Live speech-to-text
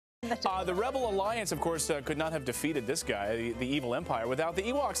The Rebel Alliance, of course, could not have defeated this guy, the evil empire, without the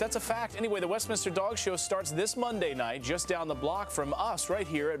Ewoks. That's a fact. Anyway, the Westminster Dog Show starts this Monday night, just down the block from us, right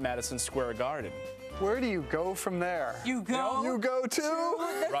here at Madison Square Garden. Where do you go from there? You go to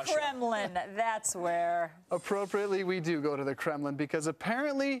the Russia. Kremlin. That's where. Appropriately, we do go to the Kremlin because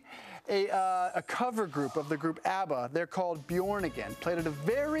apparently a cover group of the group ABBA, they're called Bjorn Again, played at a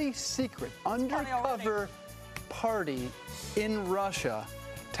very secret, undercover party in Russia.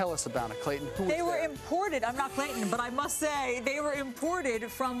 Tell us about it, Clayton. Who was They were there? imported. I'm not Clayton, but I must say they were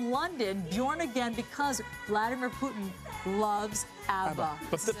imported from London, Bjorn Again, because Vladimir Putin loves ABBA.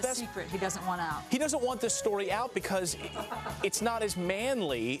 But This the is a best- secret he doesn't want out. He doesn't want this story out because it's not as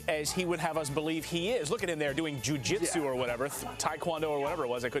manly as he would have us believe he is. Look at him there doing jujitsu or whatever, taekwondo or whatever it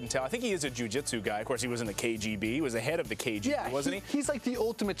was. I couldn't tell. I think he is a jujitsu guy. Of course, he was in the KGB. He was the head of the KGB, wasn't he? He's like the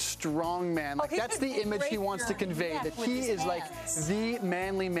ultimate strong man. Like, he that's could the image he break wants to your convey, neck that with he his is like hands. the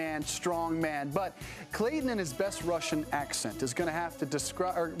manly man, strong man. But Clayton, in his best Russian accent, is going to have to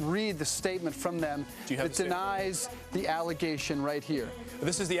describe or read the statement from them Do you have that the statement? denies the allegation right here.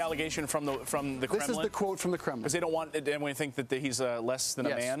 This is the allegation from the Kremlin. This is the quote from the Kremlin. Because they don't want anyone to think that he's less than a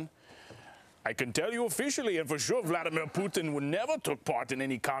man. I can tell you officially and for sure Vladimir Putin would never took part in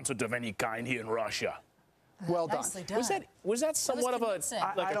any concert of any kind here in Russia. Well done. Nicely done. Was that somewhat of a convincing.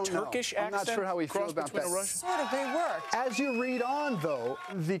 like I a don't know. Turkish I'm accent? not sure how we feel cross about between that. a Russian- Sort of, they worked. As you read on, though,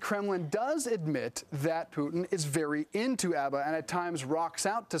 the Kremlin does admit that Putin is very into ABBA and at times rocks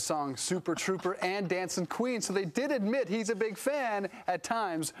out to songs Super Trooper and Dancing Queen. So they did admit he's a big fan, at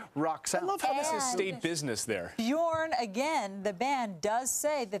times rocks out. I love how this is And- state business there. Bjorn Again, the band, does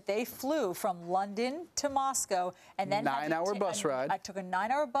say that they flew from London to Moscow and then had to 9-hour bus ride. I took a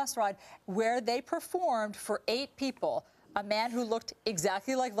 9-hour bus ride where they performed for 8 people. A man who looked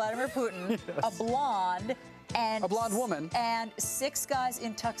exactly like Vladimir Putin, a blonde, and A blonde woman. and 6 guys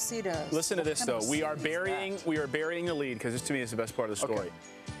in tuxedos. Listen to this, What though. kind of We are scene is burying the lead because this, to me, is the best part of the story.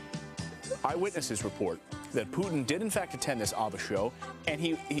 Eyewitnesses report that Putin did, in fact, attend this ABBA show, and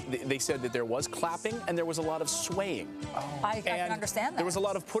they said that there was clapping and there was a lot of swaying. that? I can understand that. There was a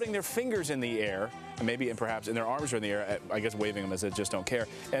lot of putting their fingers in the air, and perhaps their arms are in the air, I guess waving them as they just don't care.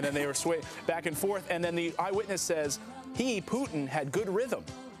 And then they were swaying back and forth. And then the eyewitness says Putin, had good rhythm.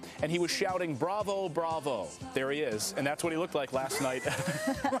 And he was shouting, "Bravo, bravo." There he is. And that's what he looked like last night.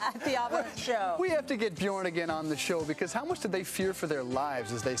 At the ABBA show. We have to get Bjorn Again on the show because how much did they fear for their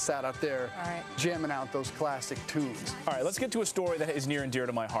lives as they sat out there jamming out those classic tunes? All right, let's get to a story that is near and dear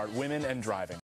to my heart, women and driving.